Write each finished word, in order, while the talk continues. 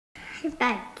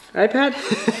iPad. iPad?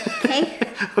 Okay.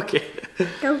 Okay.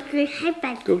 Go get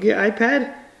iPad. Go get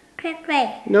iPad? Quick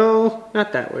way. No,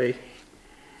 not that way.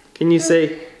 Can you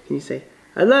say,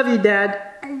 I love you, Dad?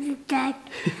 Dad.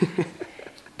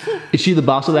 Is she the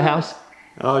boss of the house?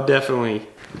 Oh, definitely.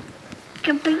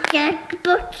 Go get the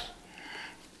book.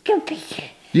 Go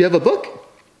pick. You have a book?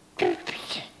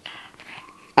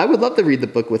 I would love to read the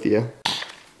book with you.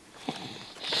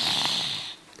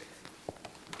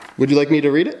 Would you like me to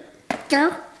read it?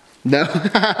 No. No?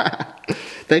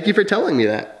 Thank you for telling me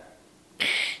that.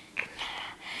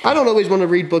 I don't always want to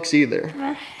read books either.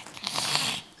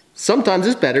 Sometimes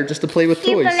it's better just to play with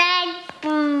toys.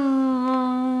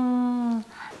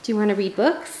 Do you want to read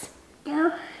books?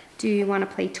 No. Do you want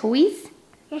to play toys?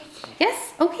 Yes.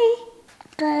 Yes? Okay.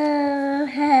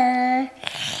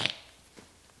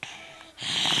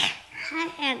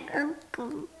 Hi,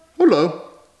 Uncle. Hello.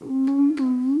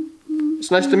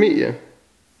 It's nice to meet you.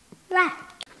 What?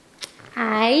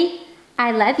 I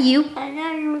love you. I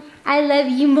love you. I love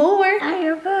you more. I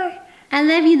love you. I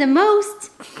love you the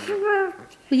most.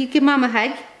 Will you give Mom a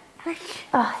hug?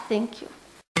 Oh, thank you.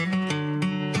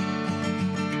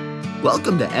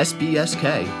 Welcome to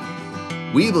SBSK.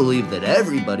 We believe that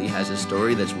everybody has a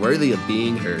story that's worthy of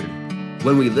being heard.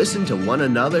 When we listen to one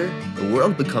another, the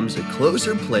world becomes a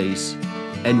closer place,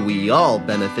 and we all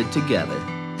benefit together.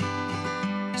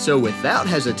 So without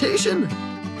hesitation,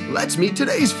 let's meet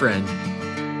today's friend.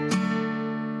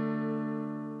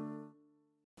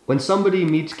 When somebody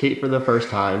meets Kate for the first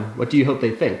time, what do you hope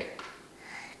they think?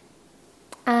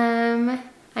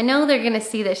 I know they're gonna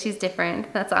see that she's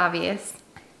different. That's obvious.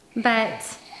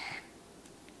 But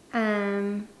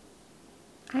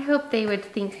I hope they would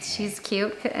think she's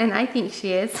cute, and I think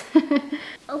she is.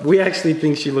 We actually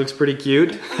think she looks pretty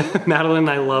cute. Madeline and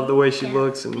I love the way she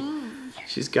looks, and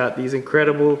she's got these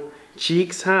incredible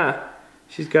cheeks, huh?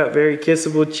 She's got very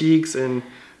kissable cheeks, and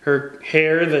her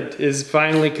hair that is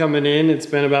finally coming in. It's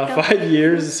been about 5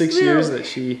 years, 6 years that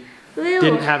she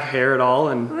didn't have hair at all,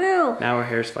 and now her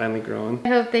hair's finally growing. I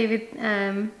hope they would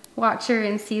watch her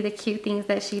and see the cute things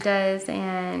that she does,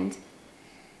 and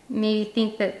maybe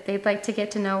think that they'd like to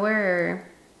get to know her or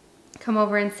come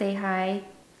over and say hi.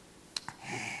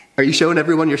 Are you showing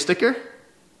everyone your sticker?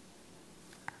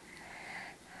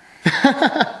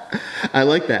 I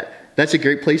like that. That's a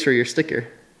great place for your sticker.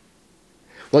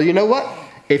 Well, you know what?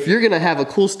 If you're gonna have a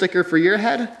cool sticker for your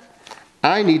head,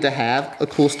 I need to have a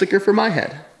cool sticker for my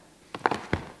head.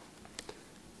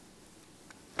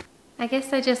 I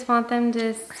guess I just want them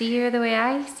to see her the way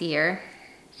I see her.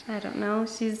 I don't know,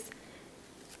 she's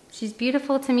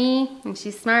beautiful to me, and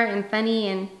she's smart and funny,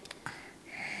 and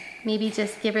maybe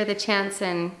just give her the chance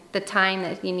and the time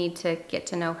that you need to get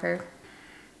to know her.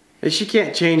 And she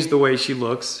can't change the way she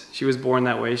looks. She was born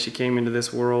that way. She came into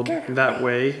this world that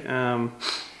way.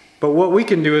 But what we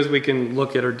can do is we can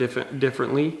look at her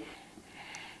differently.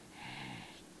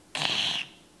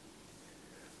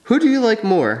 Who do you like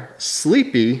more,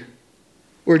 Sleepy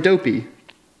or Dopey?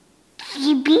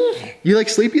 Sleepy. You like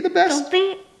Sleepy the best?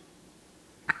 Dopey.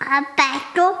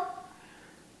 Battle.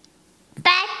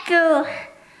 Battle.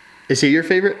 Is he your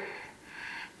favorite?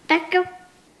 Battle.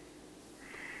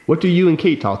 What do you and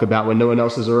Kate talk about when no one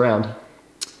else is around?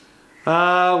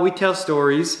 We tell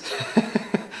stories.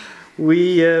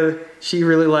 She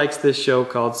really likes this show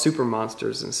called Super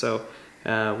Monsters, and so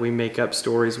we make up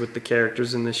stories with the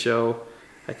characters in the show.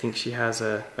 I think she has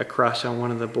a crush on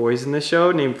one of the boys in the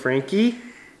show named Frankie.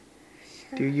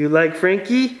 Do you like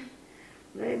Frankie?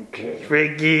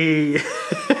 Frankie!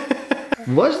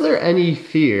 Was there any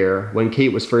fear when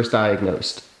Kate was first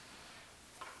diagnosed?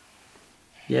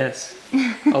 Yes,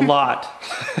 a lot.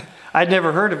 I'd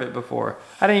never heard of it before.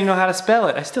 I didn't even know how to spell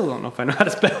it. I still don't know if I know how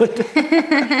to spell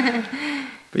it.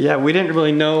 But yeah, we didn't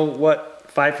really know what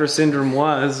Pfeiffer syndrome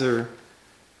was, or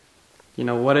you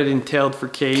know, what it entailed for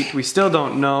Kate. We still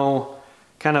don't know,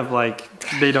 kind of like,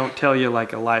 they don't tell you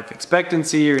like a life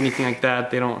expectancy or anything like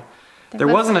that. There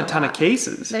wasn't a ton of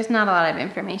cases. There's not a lot of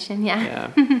information,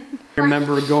 yeah. I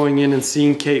remember going in and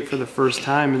seeing Kate for the first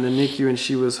time in the NICU, and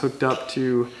she was hooked up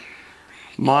to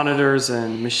monitors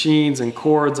and machines and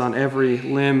cords on every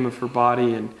limb of her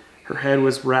body, and her head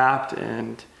was wrapped.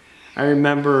 And I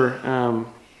remember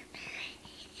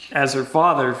as her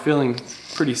father feeling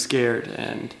pretty scared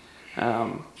and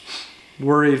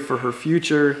worried for her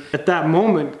future. At that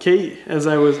moment, Kate, as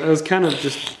I was kind of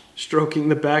just stroking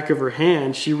the back of her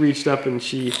hand, she reached up and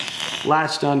she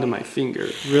latched onto my finger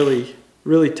really,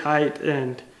 really tight.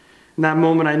 And in that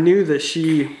moment I knew that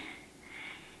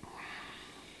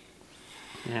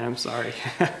I'm sorry.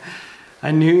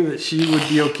 I knew that she would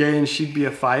be okay and she'd be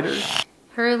a fighter.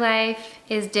 Her life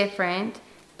is different,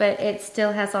 but it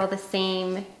still has all the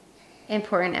same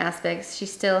important aspects. She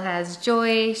still has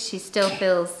joy, she still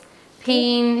feels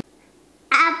pain.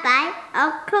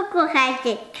 Coco has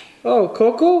it. Oh,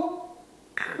 Coco?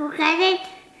 Coco has it.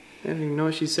 I don't even know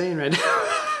what she's saying right now.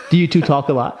 Do you two talk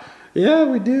a lot? Yeah,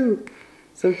 we do.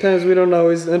 Sometimes we don't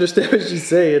always understand what she's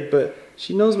saying, but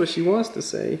she knows what she wants to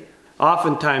say.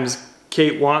 Oftentimes,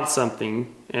 Kate wants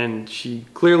something, and she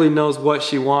clearly knows what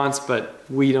she wants, but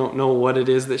we don't know what it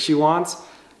is that she wants.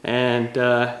 And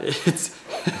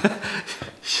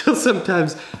she'll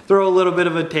sometimes throw a little bit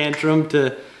of a tantrum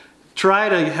to try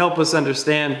to help us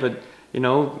understand, but you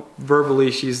know, verbally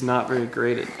she's not very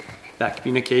great at that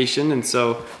communication, and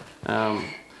so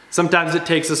sometimes it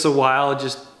takes us a while.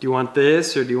 Just, do you want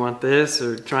this, or do you want this,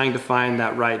 or trying to find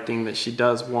that right thing that she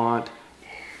does want.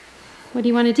 What do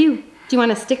you want to do? Do you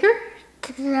want a sticker?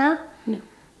 No. No.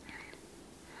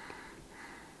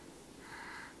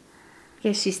 I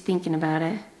guess she's thinking about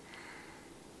it.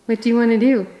 What do you want to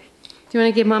do? Do you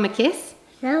want to give Mom a kiss?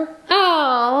 No.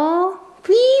 Oh,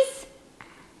 please?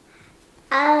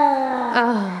 Oh.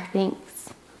 Oh,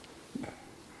 thanks.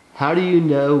 How do you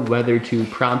know whether to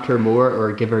prompt her more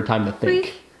or give her time to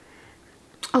think?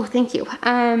 Oh, thank you.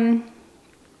 I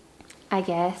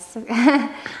guess.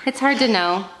 It's hard to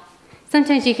know.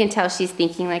 Sometimes you can tell she's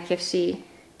thinking, like if she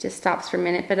just stops for a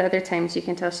minute, but other times you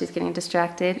can tell she's getting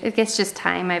distracted. It gets just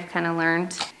time, I've kind of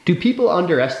learned. Do people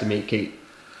underestimate Kate?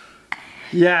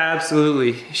 Yeah,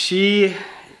 absolutely. She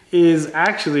is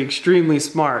actually extremely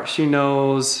smart. She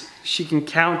knows she can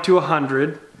count to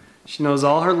 100. She knows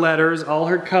all her letters, all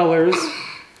her colors.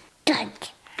 Good.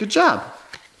 Good job.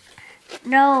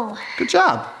 No. Good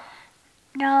job.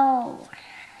 No.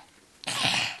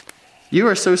 You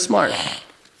are so smart.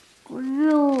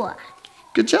 No.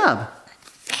 Good job.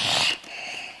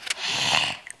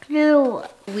 No.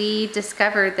 We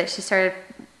discovered that she started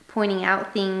pointing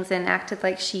out things and acted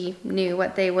like she knew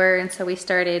what they were, and so we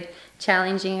started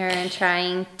challenging her and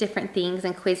trying different things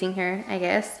and quizzing her, I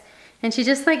guess. And she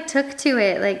just like took to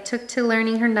it, like took to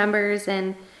learning her numbers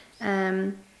and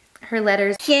her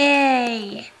letters.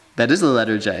 J. That is the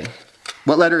letter J.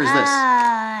 What letter is this?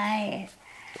 I.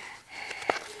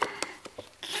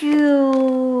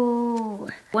 Q.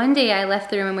 One day I left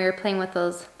the room and we were playing with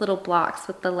those little blocks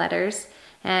with the letters,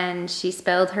 and she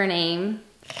spelled her name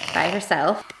by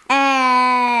herself.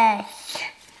 S.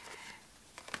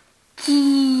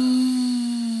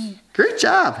 T. Great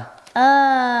job.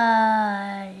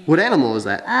 I. What animal is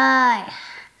that? I.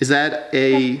 Is that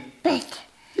a... Bit.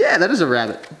 Yeah, that is a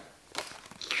rabbit.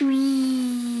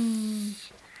 Tree.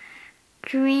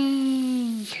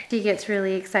 Tree. She gets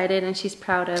really excited and she's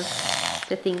proud of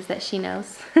the things that she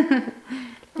knows.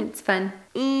 It's fun.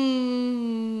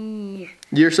 E.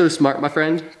 You're so smart, my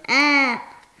friend. F.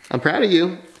 I'm proud of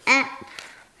you. F.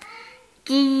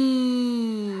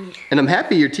 G. And I'm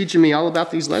happy you're teaching me all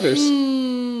about these letters.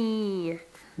 E.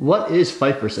 What is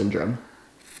Pfeiffer syndrome?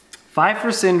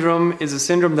 Pfeiffer syndrome is a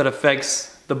syndrome that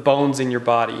affects the bones in your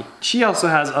body. She also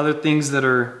has other things that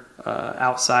are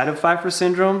outside of Pfeiffer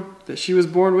syndrome that she was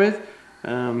born with,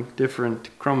 different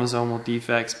chromosomal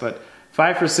defects, but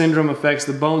Pfeiffer syndrome affects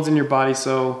the bones in your body,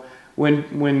 so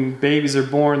when babies are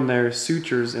born, their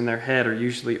sutures in their head are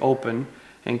usually open,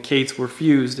 and Kate's were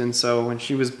fused, and so when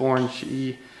she was born,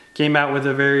 she came out with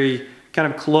a very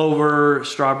kind of clover,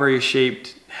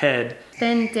 strawberry-shaped head. It's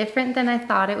been different than I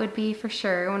thought it would be, for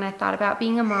sure. When I thought about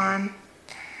being a mom,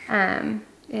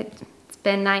 it's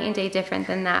been night and day different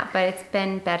than that, but it's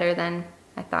been better than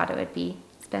I thought it would be.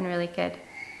 It's been really good.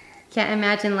 Can't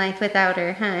imagine life without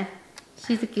her, huh?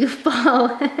 She's a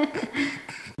goofball.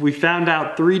 We found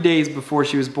out 3 days before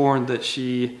she was born that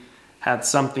she had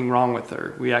something wrong with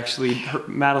her. We actually,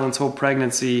 Madeline's whole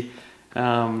pregnancy,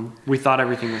 we thought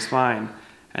everything was fine.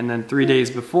 And then 3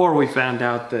 days before, we found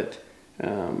out that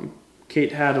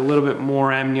Kate had a little bit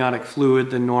more amniotic fluid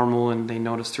than normal, and they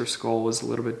noticed her skull was a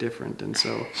little bit different. And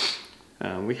so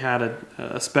we had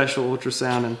a special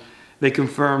ultrasound, and they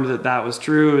confirmed that that was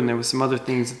true, and there was some other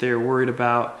things that they were worried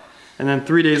about. And then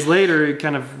 3 days later, it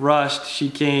kind of rushed.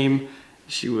 She came,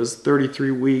 she was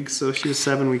 33 weeks, so she was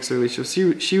 7 weeks early. So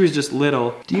she was just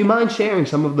little. Do you mind sharing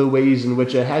some of the ways in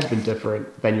which it has been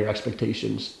different than your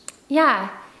expectations? Yeah.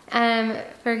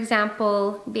 For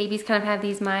example, babies kind of have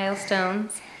these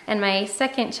milestones, and my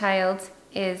second child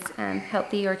is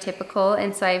healthy or typical,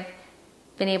 and so I've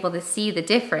been able to see the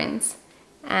difference.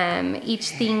 Each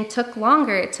thing took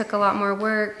longer. It took a lot more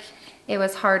work. It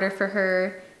was harder for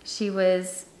her. She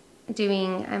was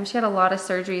doing, she had a lot of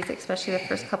surgeries, especially the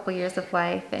first couple years of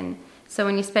life, and so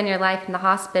when you spend your life in the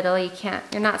hospital,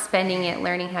 you're not spending it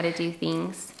learning how to do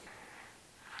things.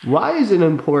 Why is it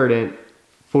important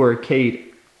for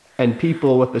Kate and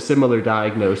people with a similar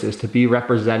diagnosis to be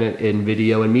represented in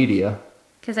video and media.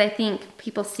 Because I think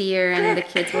people see her and the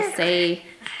kids will say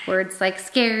words like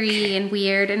scary and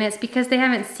weird, and it's because they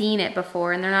haven't seen it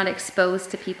before and they're not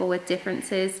exposed to people with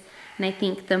differences. And I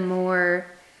think the more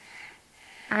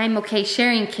I'm okay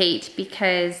sharing Kate,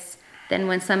 because then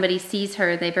when somebody sees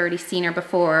her, they've already seen her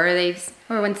before,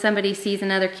 or when somebody sees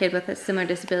another kid with a similar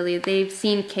disability, they've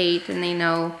seen Kate and they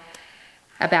know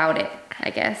about it, I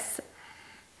guess.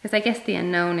 Because I guess the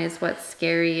unknown is what's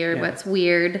scary or what's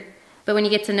weird. But when you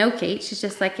get to know Kate, she's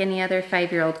just like any other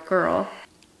 5-year-old girl.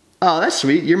 Oh, that's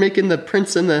sweet. You're making the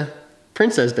prince and the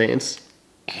princess dance.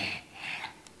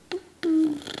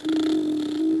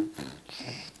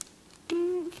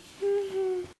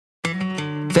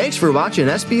 Thanks for watching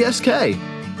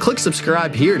SBSK. Click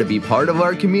subscribe here to be part of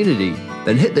our community.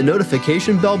 Then hit the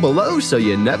notification bell below so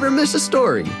you never miss a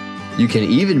story. You can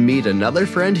even meet another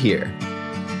friend here.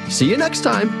 See you next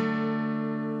time.